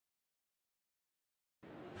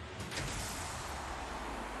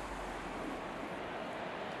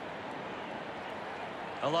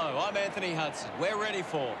Hello, I'm Anthony Hudson. We're ready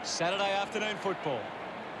for Saturday afternoon football.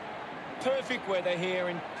 Perfect weather here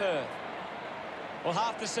in Perth. Well,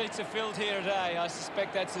 half the seats are filled here today. I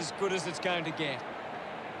suspect that's as good as it's going to get.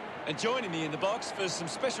 And joining me in the box for some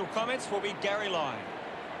special comments will be Gary Lyon.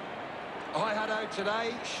 Hi, Hutto.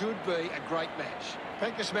 Today should be a great match.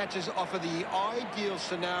 Practice matches offer the ideal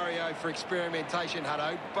scenario for experimentation,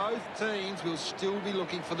 Hutto. Both teams will still be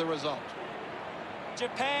looking for the result.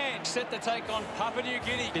 Japan set to take on Papua New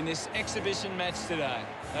Guinea in this exhibition match today.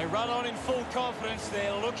 They run on in full confidence,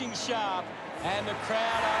 they're looking sharp, and the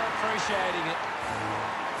crowd are appreciating it.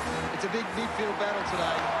 It's a big midfield battle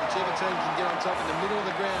today. Whichever team can get on top in the middle of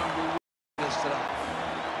the ground will win this today.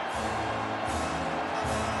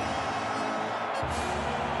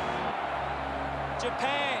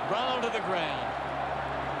 Japan run onto the ground.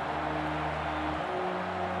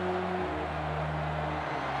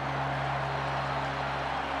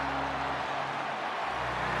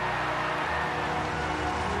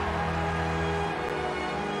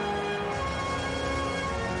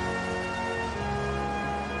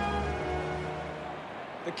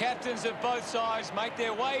 The captains of both sides make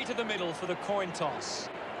their way to the middle for the coin toss.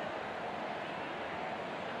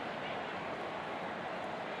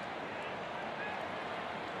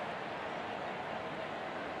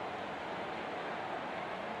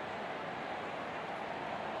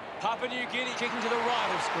 Papua New Guinea kicking to the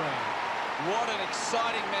right of screen. What an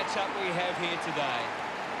exciting matchup we have here today.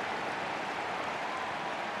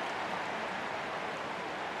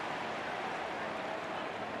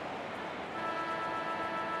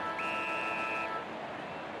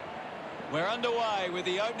 We're underway with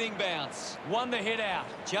the opening bounce. Won the hit out.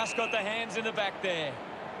 Just got the hands in the back there.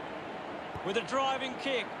 With a driving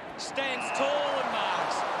kick. Stands tall and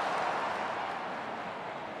marks.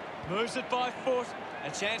 Moves it by foot. A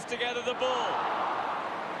chance to gather the ball.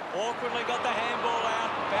 Awkwardly got the handball out.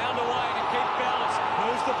 Found a way to keep balance.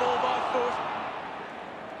 Moves the ball by foot.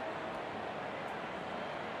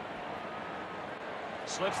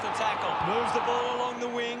 Slips the tackle. Moves the ball along the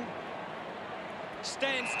wing.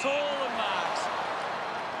 Stands tall and marks.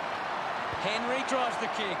 Henry drives the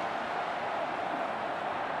kick.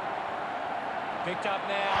 Picked up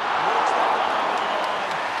now. Walks that one over the line.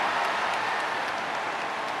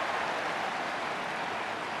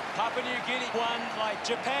 Papua New Guinea 1 play.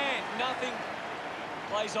 Japan nothing.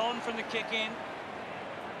 Plays on from the kick in.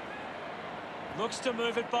 Looks to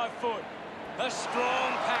move it by foot. A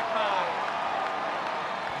strong pack mark.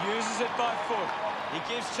 Uses it by foot.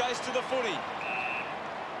 He gives chase to the footy.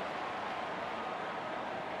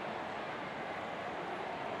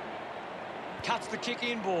 Cuts the kick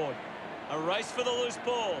inboard. A race for the loose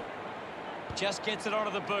ball. Just gets it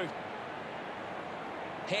onto the boot.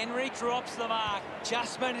 Henry drops the mark.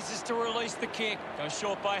 Just manages to release the kick. Goes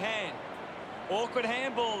short by hand. Awkward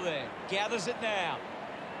handball there. Gathers it now.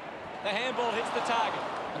 The handball hits the target.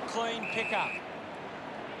 A clean pickup.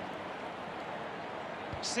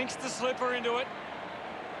 Sinks the slipper into it.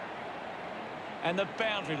 And the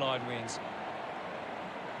boundary line wins.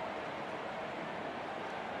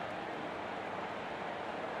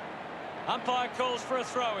 Umpire calls for a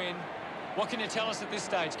throw-in. What can you tell us at this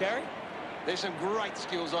stage, Gary? There's some great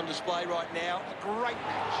skills on display right now. A great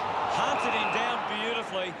match. Hunted him down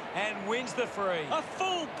beautifully and wins the free. A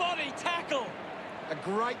full-body tackle. A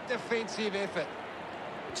great defensive effort.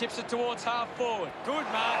 Chips it towards half-forward. Good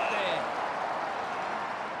mark there.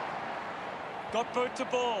 Got boot to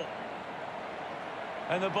ball.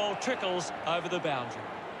 And the ball trickles over the boundary.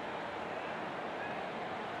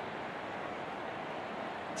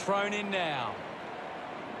 Thrown in now.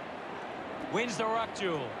 Wins the ruck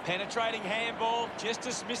duel. Penetrating handball. Just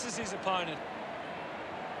dismisses his opponent.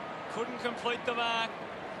 Couldn't complete the mark.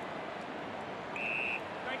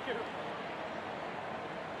 Thank you.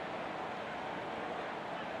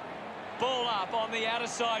 Ball up on the outer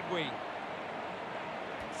side wing.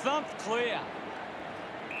 Thumped clear.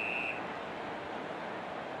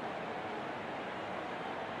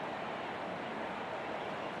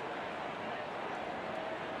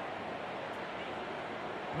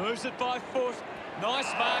 Moves it by foot. Nice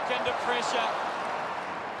mark under pressure.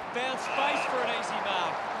 Bounce face for an easy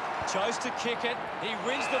mark. Chose to kick it. He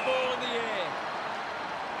wins the ball in the air.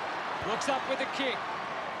 Looks up with a kick.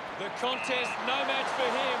 The contest, no match for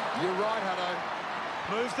him. You're right, Hutto.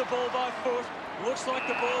 Moves the ball by foot. Looks like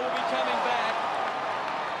the ball will be coming back.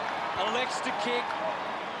 Elects to kick.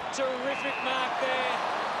 Terrific mark there.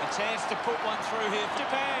 A chance to put one through here.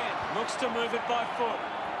 Japan looks to move it by foot.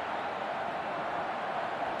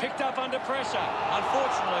 Picked up under pressure.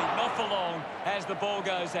 Unfortunately, not for long as the ball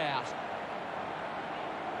goes out.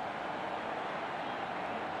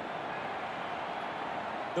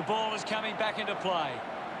 The ball is coming back into play.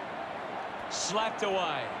 Slapped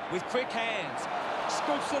away with quick hands.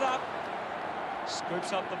 Scoops it up.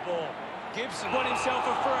 Scoops up the ball. Gibson won himself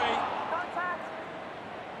a free. Contact.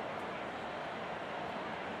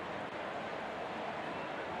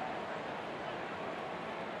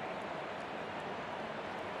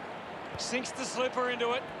 Sinks the slipper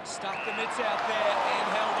into it. Stuck the mitts out there and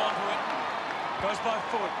held onto it. Goes by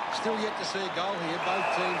foot. Still yet to see a goal here. Both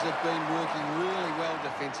teams have been working really well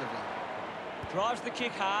defensively. Drives the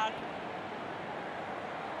kick hard.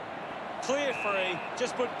 Clear free.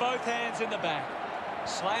 Just put both hands in the back.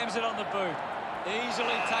 Slams it on the boot.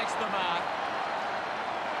 Easily takes the mark.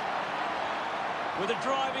 With a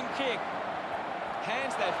driving kick.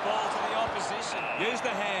 Hands that ball to the opposition. Use the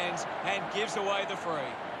hands and gives away the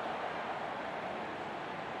free.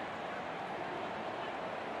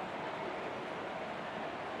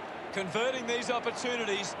 Converting these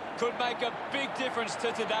opportunities could make a big difference to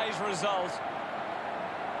today's result.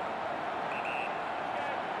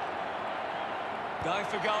 Going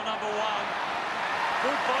for goal number 1.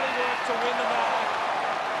 Good body work to win the mark.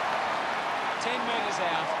 10 metres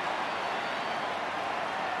out.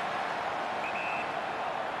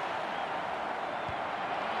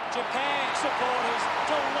 Japan supporters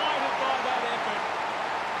delighted by that effort.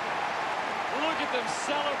 Look at them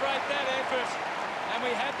celebrate that effort. And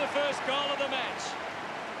we had the first goal of the match.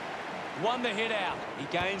 Won the hit out. He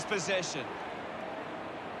gains possession.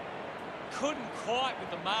 Couldn't quite with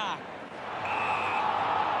the mark.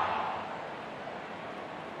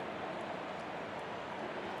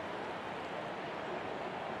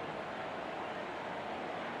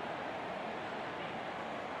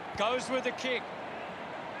 Goes with the kick.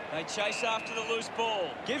 They chase after the loose ball.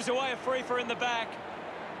 Gives away a free for in the back.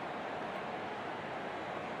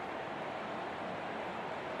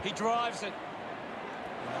 He drives it.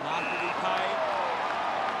 And the mark will be paid.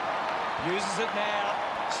 Uses it now.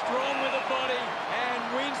 Strong with the body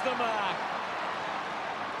and wins the mark.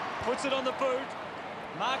 Puts it on the boot.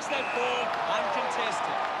 Marks that ball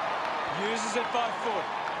uncontested. Uses it by foot.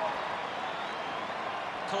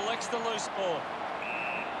 Collects the loose ball.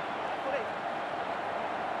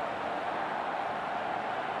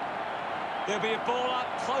 There'll be a ball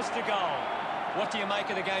up close to goal. What do you make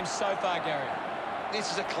of the game so far, Gary? This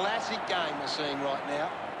is a classic game we're seeing right now.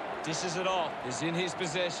 Dishes it off. Is in his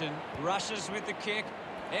possession. Rushes with the kick.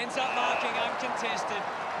 Ends up marking uncontested.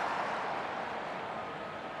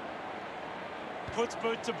 Puts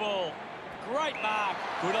boot to ball. Great mark.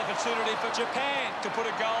 Good opportunity for Japan to put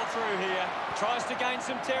a goal through here. Tries to gain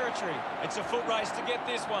some territory. It's a foot race to get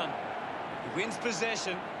this one. He wins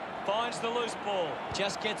possession. Finds the loose ball.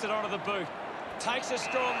 Just gets it onto the boot. Takes a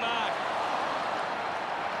strong mark.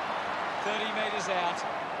 30 metres out.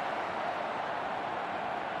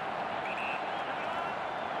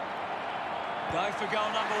 Go for goal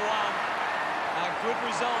number 1. A good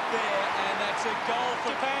result there, and that's a goal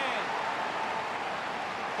for Japan.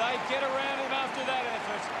 They get around him after that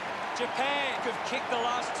effort. Japan have kicked the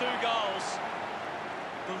last 2 goals.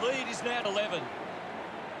 The lead is now 11.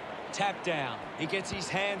 Tap down. He gets his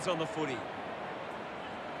hands on the footy.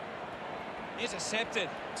 Intercepted.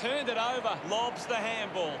 Turned it over. Lobs the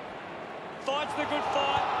handball. Fights the good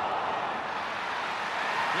fight.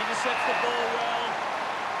 Intercepts the ball well.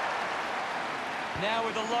 Now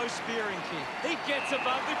with a low spearing kick. He gets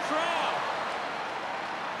above the crowd.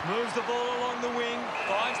 Moves the ball along the wing.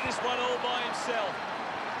 Finds this one all by himself.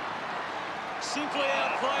 Simply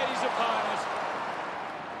outplayed his opponent.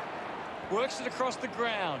 Works it across the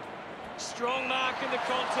ground. Strong mark in the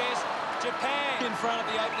contest. Japan in front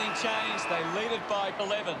of the opening change. They lead it by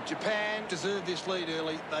 11. Japan deserve this lead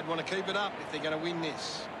early. They'd want to keep it up if they're going to win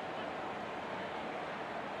this.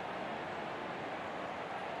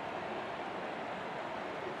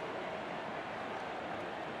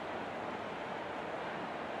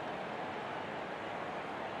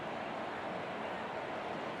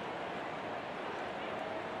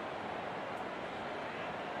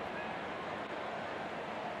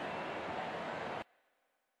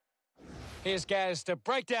 Here's Gaz to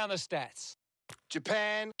break down the stats.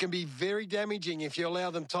 Japan can be very damaging if you allow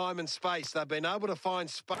them time and space. They've been able to find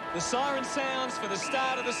space. The siren sounds for the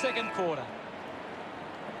start of the second quarter.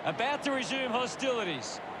 About to resume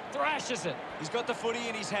hostilities. Thrashes it. He's got the footy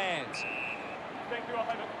in his hands.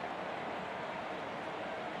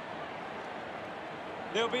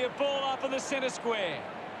 There'll be a ball up in the centre square.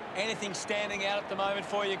 Anything standing out at the moment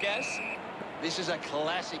for you, Gaz? This is a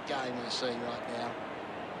classic game we're seeing right now.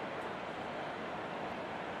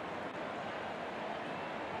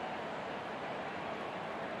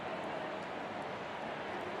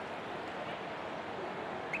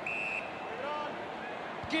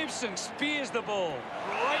 Gibson spears the ball.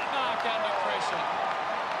 Great mark under pressure.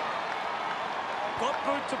 Got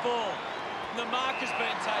boot to ball. The mark has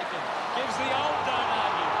been taken. Gives the old don't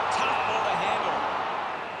argue. Tough ball to handle.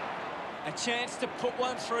 A chance to put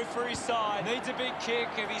one through for his side. Needs a big kick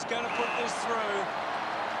if he's going to put this through.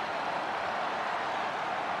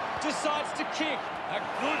 Decides to kick. A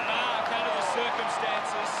good mark under the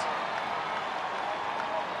circumstances.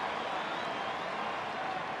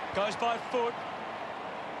 Goes by foot.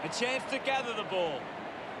 A chance to gather the ball.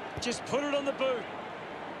 Just put it on the boot.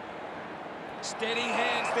 Steady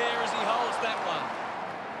hands there as he holds that one.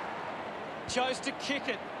 Chose to kick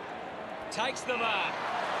it. Takes the mark.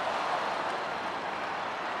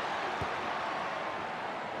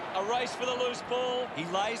 A race for the loose ball. He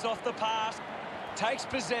lays off the pass. Takes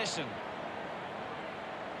possession.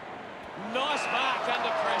 Nice mark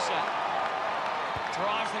under pressure.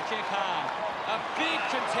 Drives the kick hard. A big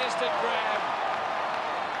contested grab.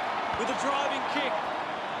 With a driving kick.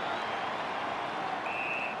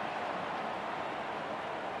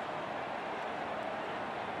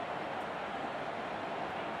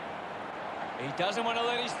 He doesn't want to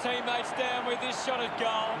let his teammates down with this shot at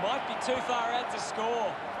goal. Might be too far out to score.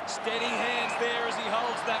 Steady hands there as he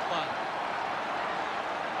holds that one.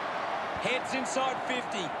 Heads inside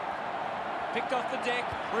 50. Picked off the deck.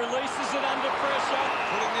 Releases it under pressure.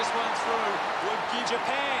 Putting this one through would give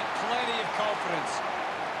Japan plenty of confidence.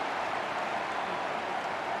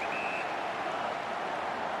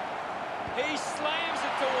 He slams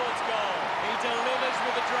it towards goal. He delivers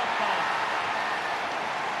with a drop punt.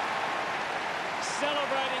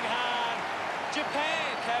 Celebrating hard.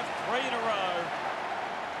 Japan have 3 in a row.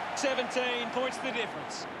 17 points the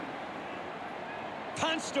difference.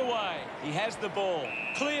 Punched away. He has the ball.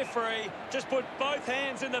 Clear free. Just put both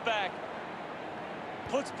hands in the back.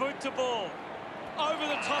 Puts boot to ball. Over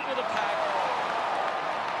the top of the pack.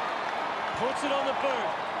 Puts it on the boot.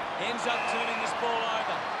 Ends up turning this ball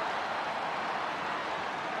over.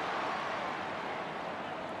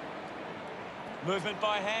 Movement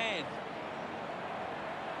by hand.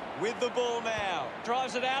 With the ball now.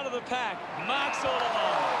 Drives it out of the pack. Marks all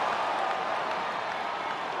along.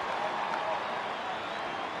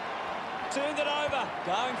 Turned it over.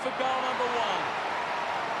 Going for goal number 1.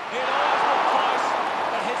 It always looked close,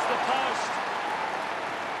 but hits the post.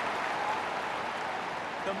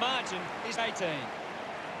 The margin is 18.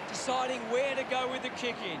 Deciding where to go with the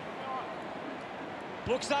kick in.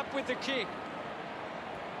 Looks up with the kick.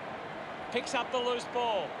 Picks up the loose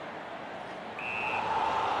ball.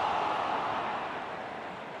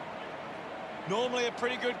 Normally a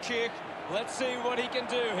pretty good kick. Let's see what he can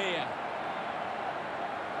do here.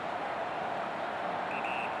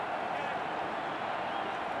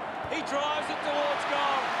 He drives it towards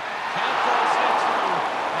goal. Can't force it through,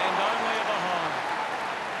 and only a behind.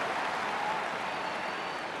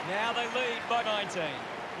 Now they lead by 19.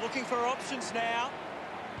 Looking for options now.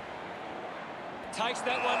 Takes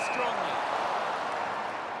that one strongly.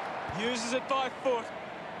 Uses it by foot.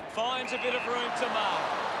 Finds a bit of room to mark.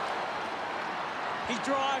 He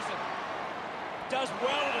drives it. Does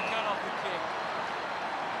well to cut off the kick.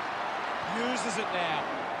 Uses it now.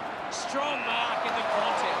 Strong mark in the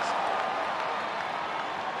contest.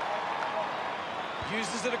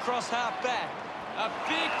 Uses it across half back. A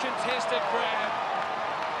big contested grab.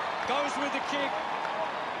 Goes with the kick.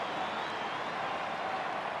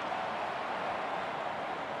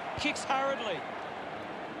 Kicks hurriedly.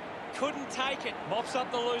 Couldn't take it. Mops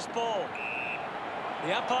up the loose ball.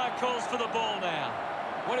 The umpire calls for the ball now.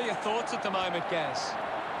 What are your thoughts at the moment, Gaz?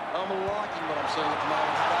 I'm liking what I'm seeing at the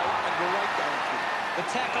moment, Hutto. A great game for you. The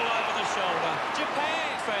tackle over the shoulder.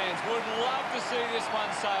 Japan fans would love to see this one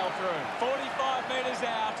sail through. 45 metres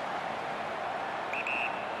out.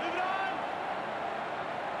 Move it on.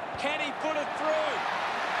 Can he put it through?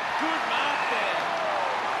 Good mark there.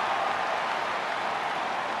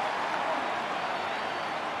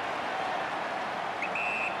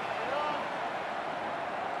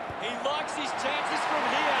 He likes his chances from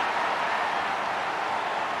here.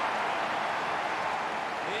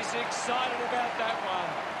 He's excited about that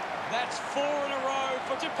one. That's 4 in a row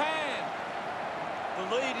for Japan.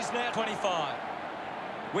 The lead is now 25.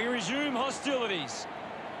 We resume hostilities.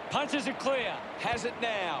 Punches are clear. Has it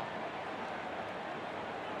now.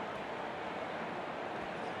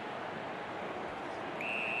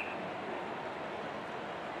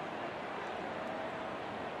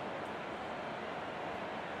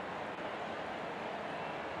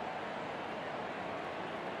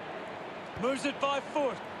 Moves it by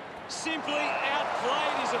foot. Simply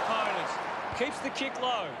outplayed his opponent. Keeps the kick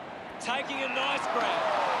low. Taking a nice grab.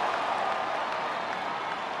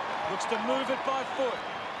 Looks to move it by foot.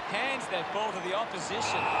 Hands that ball to the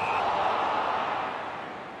opposition.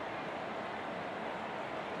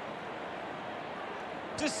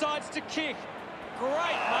 Decides to kick.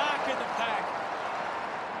 Great mark in the pack.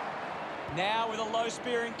 Now with a low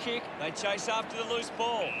spearing kick, they chase after the loose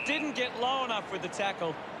ball. Didn't get low enough with the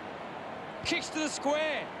tackle. Kicks to the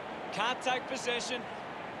square. Can't take possession.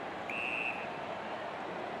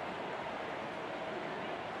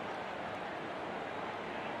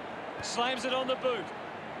 Slams it on the boot.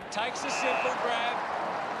 Takes a simple grab.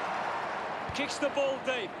 Kicks the ball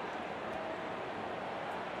deep.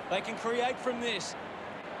 They can create from this.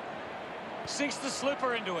 Sinks the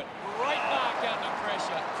slipper into it. Great mark under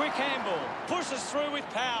pressure. Quick handball. Pushes through with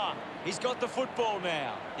power. He's got the football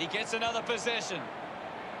now. He gets another possession.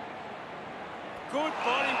 Good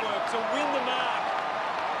body work to win the mark.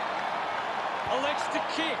 Elects to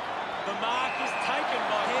kick. The mark is taken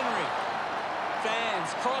by Henry. Fans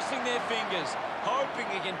crossing their fingers, hoping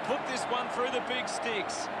he can put this one through the big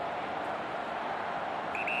sticks.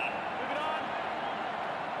 Move it on.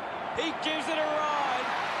 He gives it a ride.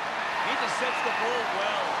 Intercepts the ball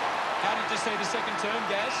well. How did you see the second term,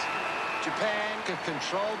 Gaz? Japan have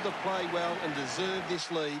controlled the play well and deserve this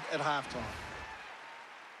lead at halftime.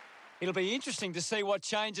 It'll be interesting to see what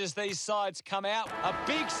changes these sides come out. A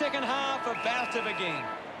big second half about to begin.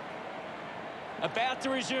 About to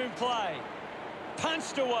resume play.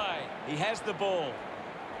 Punched away. He has the ball.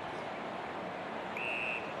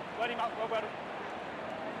 Let him up, Robert.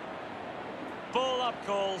 Ball up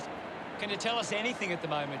calls. Can you tell us anything at the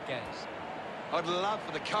moment, Gaz? I'd love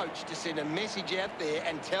for the coach to send a message out there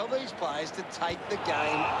and tell these players to take the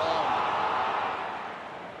game on.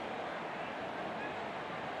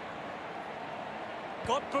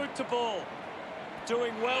 Got boot to ball.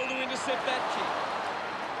 Doing well to intercept that kick.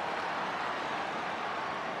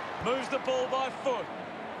 Moves the ball by foot.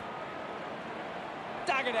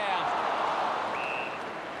 Dug it out.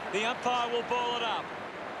 The umpire will ball it up.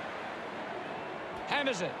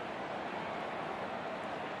 Hammers it.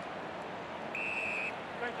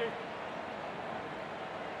 Thank you.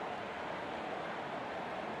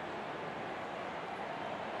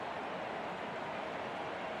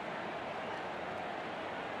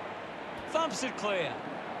 Thumps it clear.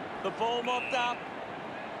 The ball mopped up.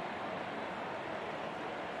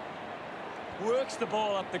 Works the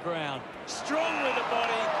ball up the ground. Strong with the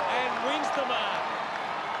body and wins the mark.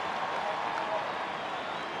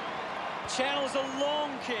 Channels a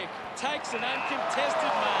long kick. Takes an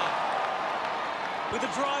uncontested mark. With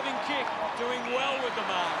a driving kick. Doing well with the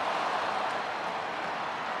mark.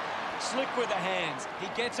 Slick with the hands. He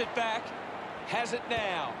gets it back. Has it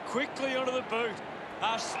now. Quickly onto the boot.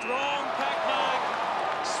 A strong pack mark.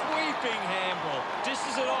 Sweeping handball.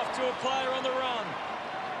 Dishes it off to a player on the run.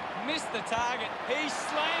 Missed the target. He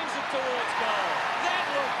slams it towards goal. That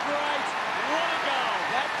looked great. What a goal.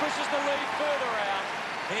 That pushes the lead further out.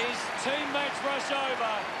 His teammates rush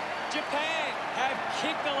over. Japan have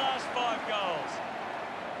kicked the last 5 goals.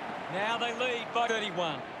 Now they lead by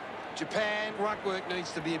 31. Japan, ruck work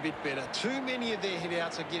needs to be a bit better. Too many of their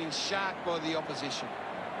hit-outs are getting sharked by the opposition.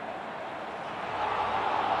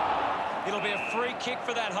 It'll be a free kick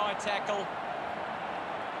for that high tackle.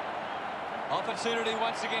 Opportunity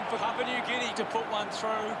once again for Papua New Guinea to put one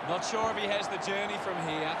through. Not sure if he has the journey from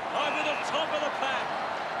here. Over the top of the pack.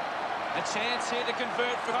 A chance here to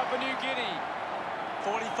convert for Papua New Guinea.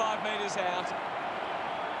 45 metres out.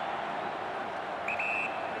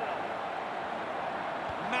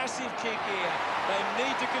 Massive kick here. They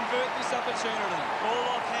need to convert this opportunity.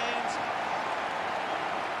 Ball off hands.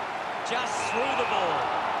 Just through the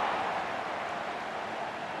ball.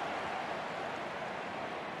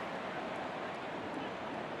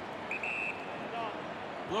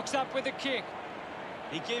 Looks up with a kick.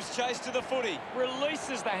 He gives chase to the footy.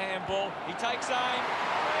 Releases the handball. He takes aim.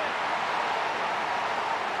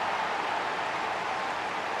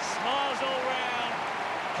 Smiles all round.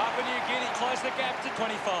 Papua New Guinea close the gap to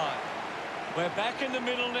 25. We're back in the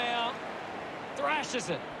middle now. Thrashes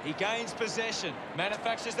it. He gains possession.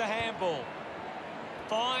 Manufactures the handball.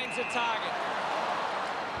 Finds a target.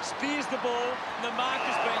 Spears the ball. And the mark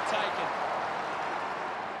has been taken.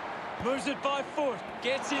 Moves it by foot.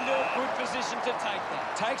 Gets into a good position to take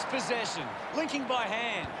that. Takes possession. Linking by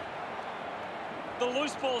hand. The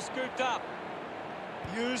loose ball scooped up.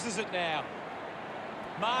 Uses it now.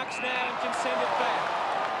 Marks now and can send it back.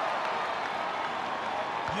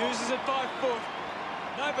 Uses it by foot.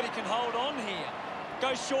 Nobody can hold on here.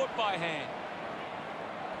 Goes short by hand.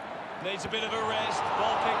 Needs a bit of a rest.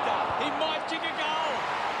 Ball picked up. He might kick a goal.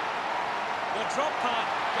 The drop punt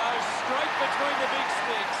goes straight between the big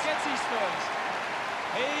sticks. Gets his first.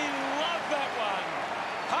 He loved that one.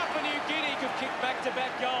 Papua New Guinea could kick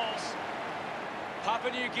back-to-back goals.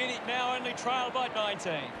 Papua New Guinea now only trailed by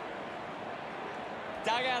 19.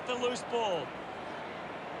 Dug out the loose ball.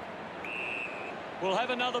 We'll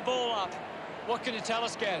have another ball up. What can you tell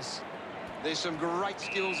us, Gaz? There's some great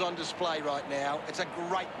skills on display right now. It's a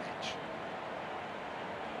great match.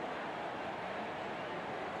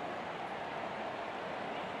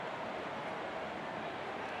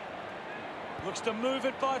 Looks to move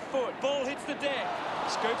it by foot. Ball hits the deck.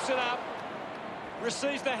 Scoops it up.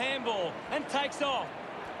 Receives the handball and takes off.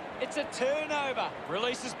 It's a turnover.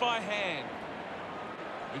 Releases by hand.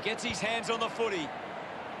 He gets his hands on the footy.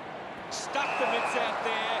 Stuck the mitts out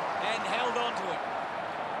there and held on to it.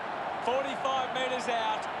 45 metres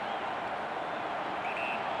out.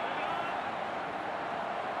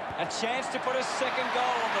 A chance to put a second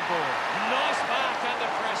goal on the board. Nice mark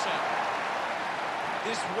under pressure.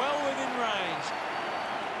 This well within range.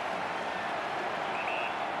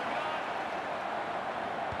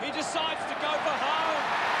 He decides to go for home.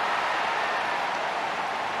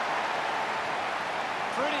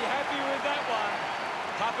 Pretty happy with that one.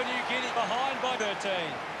 Papua New Guinea behind by 13.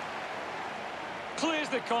 Clears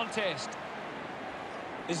the contest.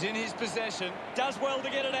 Is in his possession. Does well to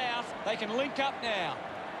get it out. They can link up now.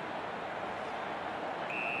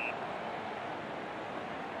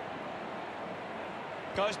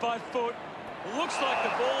 Goes by foot. Looks like the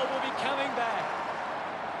ball will be coming back.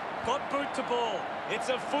 Got boot to ball. It's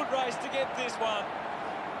a foot race to get this one.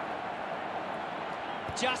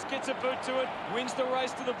 Just gets a boot to it. Wins the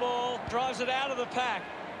race to the ball. Drives it out of the pack.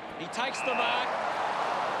 He takes the mark.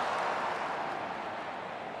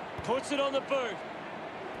 Puts it on the boot.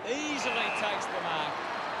 Easily takes the mark.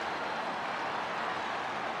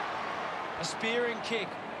 A spearing kick.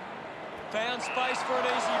 Found space for an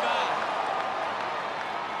easy mark.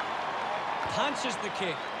 Punches the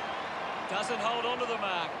kick. Doesn't hold on to the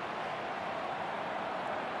mark.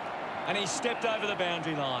 And he stepped over the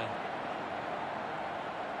boundary line.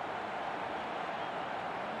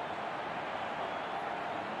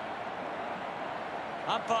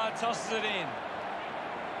 Umpire tosses it in.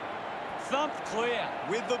 Thumped clear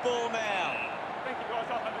with the ball now. Thank you,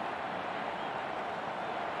 guys.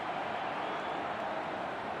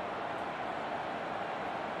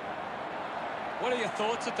 What are your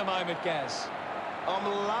thoughts at the moment, Gaz? I'm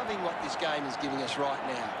loving what this game is giving us right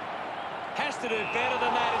now. Has to do better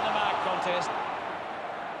than that in the mark contest.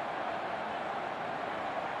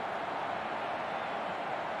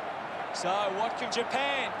 So what can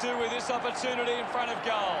Japan do with this opportunity in front of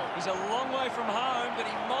goal? He's a long way from home, but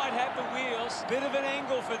he might have the wheels. Bit of an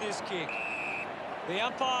angle for this kick. The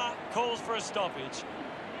umpire calls for a stoppage.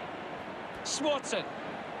 Swats it.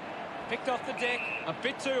 Picked off the deck, a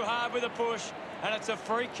bit too hard with a push, and it's a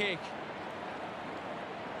free kick.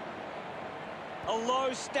 A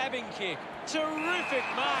low stabbing kick. Terrific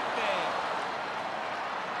mark there.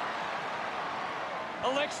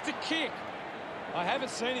 Elects to kick. I haven't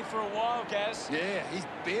seen him for a while, Gaz. Yeah, he's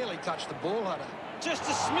barely touched the ball, Hunter. Just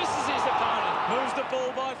dismisses his opponent. Moves the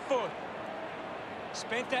ball by foot.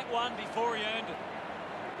 Spent that one before he earned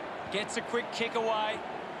it. Gets a quick kick away.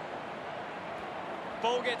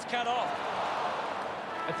 Ball gets cut off.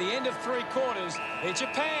 At the end of 3 quarters, it's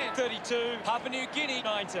Japan 32, Papua New Guinea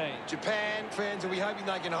 19. Japan fans will be hoping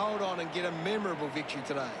they can hold on and get a memorable victory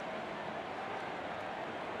today.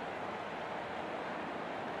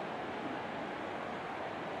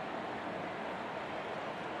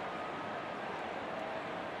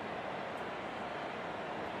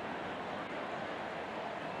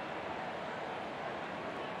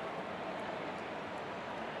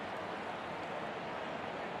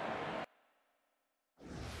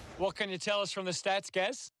 What can you tell us from the stats,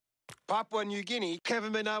 Gaz? Papua New Guinea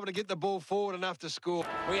haven't been able to get the ball forward enough to score.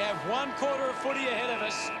 We have 1 quarter of footy ahead of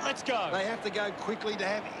us. Let's go. They have to go quickly to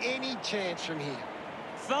have any chance from here.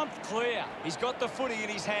 Thumped clear. He's got the footy in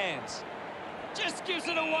his hands. Just gives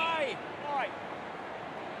it away. Right.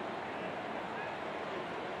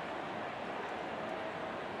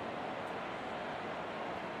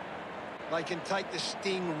 They can take the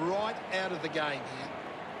sting right out of the game here.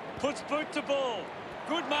 Puts boot to ball.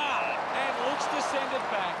 Good mark. And looks to send it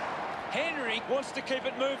back. Henry wants to keep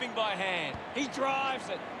it moving by hand. He drives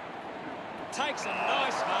it. Takes a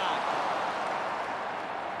nice mark.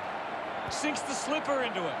 Sinks the slipper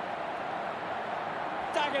into it.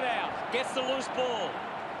 Dug it out. Gets the loose ball.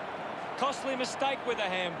 Costly mistake with a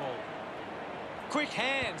handball. Quick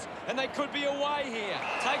hands, and they could be away here.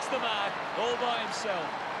 Takes the mark all by himself.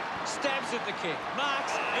 Stabs at the kick.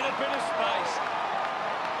 Marks in a bit of space.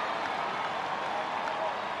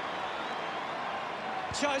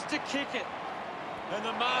 Chose to kick it. And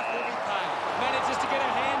the mark will be paid. Manages to get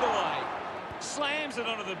a hand away. Slams it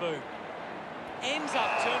onto the boot. Ends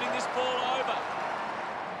up turning this ball over.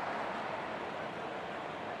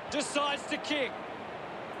 Decides to kick.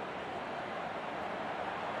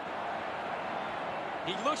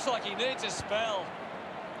 He looks like he needs a spell.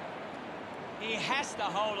 He has to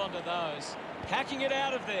hold on to those. Hacking it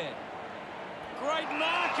out of there. Great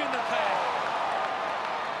mark in the pack.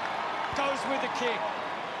 Goes with the kick.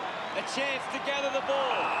 A chance to gather the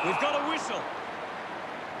ball. We've got a whistle.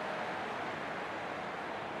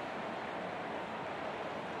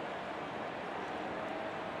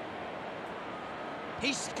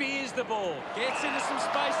 He spears the ball. Gets into some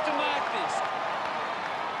space to mark this.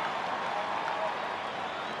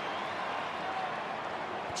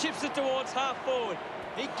 Chips it towards half forward.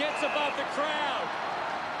 He gets above the crowd.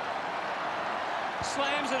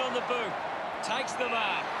 Slams it on the boot. Takes the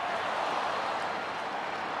mark.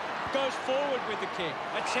 Goes forward with the kick.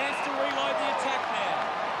 A chance to reload the attack now.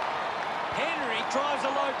 Henry drives a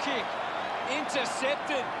low kick.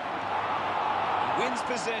 Intercepted. He wins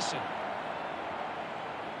possession.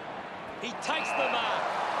 He takes the mark.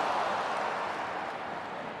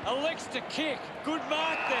 Elects to kick. Good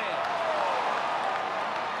mark there.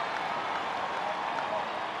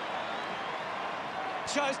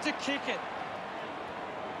 Chose to kick it.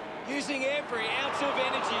 Using every ounce of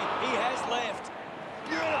energy he has left.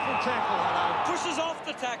 Beautiful tackle, Hutto. Pushes off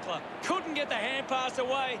the tackler. Couldn't get the hand pass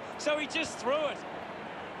away, so he just threw it.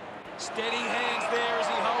 Steady hands there as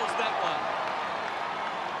he holds that one.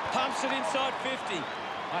 Pumps it inside 50.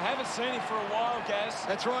 I haven't seen him for a while, Gaz.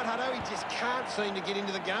 That's right, Hutto. He just can't seem to get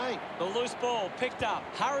into the game. The loose ball picked up.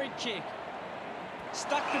 Hurried kick.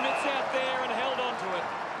 Stuck the mitts out there and held on to it.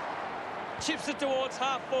 Chips it towards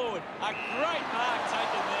half forward. A great mark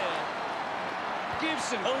taken there.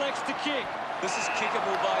 Gibson elects to kick. This is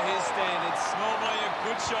kickable by his standards. Normally a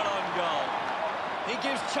good shot on goal. He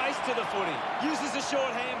gives chase to the footy. Uses a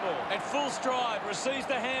short handball. At full stride, receives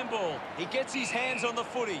the handball. He gets his hands on the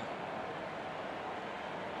footy.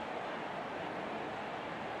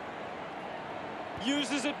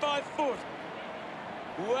 Uses it by foot.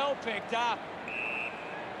 Well picked up.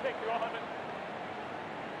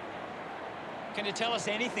 Can you tell us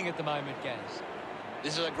anything at the moment, Gaz?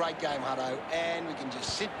 This is a great game, Hutto, and we can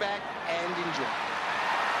just sit back and enjoy.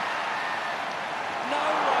 No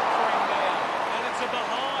offering there, and it's a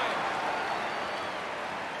behind.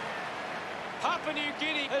 Papua New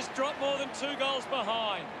Guinea has dropped more than 2 goals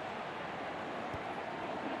behind.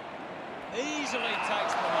 Easily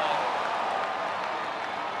takes the mark.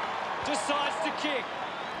 Decides to kick.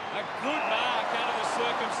 A good mark under the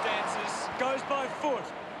circumstances. Goes by foot.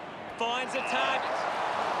 Finds a target.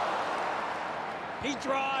 He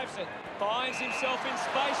drives it. Finds himself in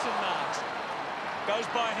space and marks. Goes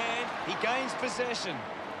by hand. He gains possession.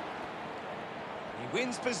 He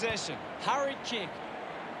wins possession. Hurried kick.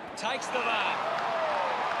 Takes the mark.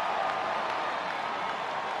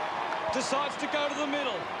 Decides to go to the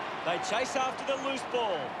middle. They chase after the loose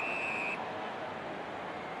ball.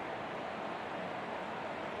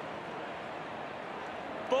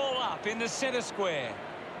 Ball up in the centre square.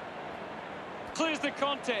 Clears the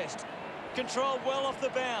contest. Controlled well off the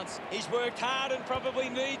bounce. He's worked hard and probably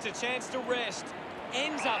needs a chance to rest.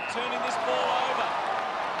 Ends up turning this ball over.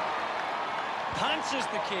 Punches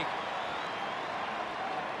the kick.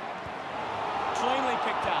 Cleanly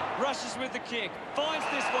picked up. Rushes with the kick. Finds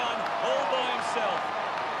this one all by himself.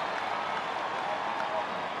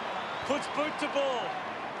 Puts boot to ball.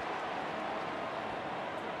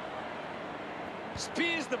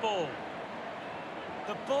 Spears the ball.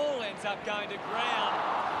 The ball ends up going to ground.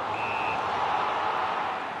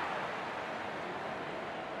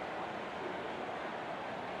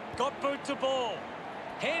 Got boot to ball.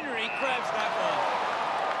 Henry grabs that one.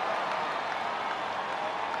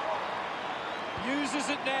 Uses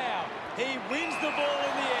it now. He wins the ball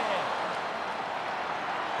in the air.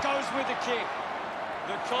 Goes with the kick.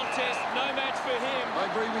 The contest, no match for him. I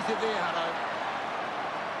agree with you there, Hutto.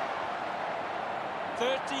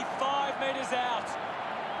 35 metres out.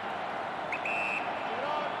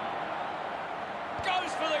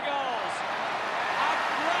 Goes for the goals. A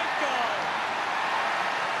great goal.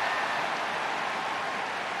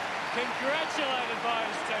 Congratulated by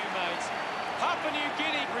his teammates. Papua New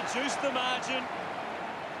Guinea reduced the margin.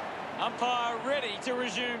 Umpire ready to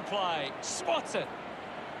resume play. Spots it.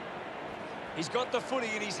 He's got the footy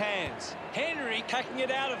in his hands. Henry kicking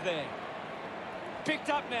it out of there. Picked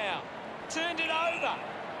up now. Turned it over.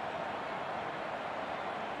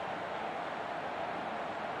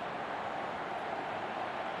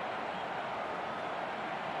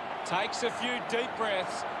 Takes a few deep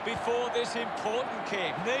breaths before this important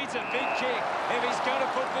kick. Needs a big kick if he's going to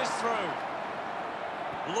put this through.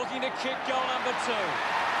 Looking to kick goal number 2.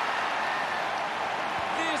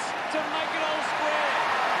 This to make it all square.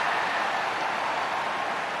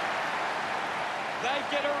 They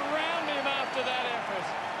get around him after that effort.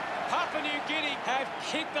 Papua New Guinea have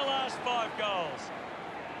kicked the last 5 goals.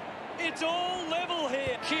 It's all level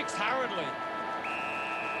here. Kicks hurriedly.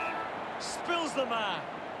 Spills the mark.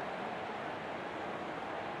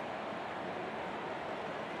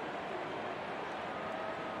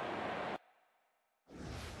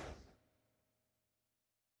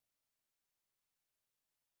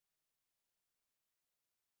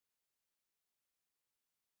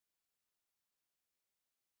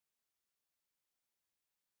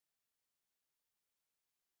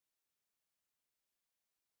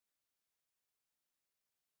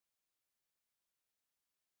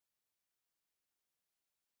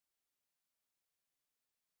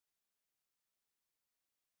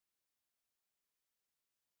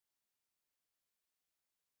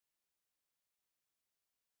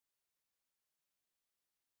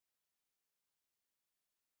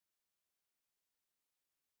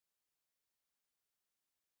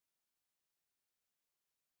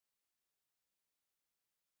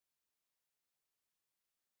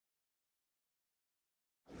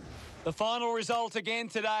 The final result again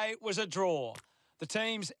today was a draw. The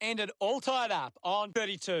teams ended all tied up on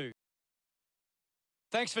 32.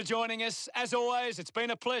 Thanks for joining us. As always, it's been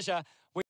a pleasure.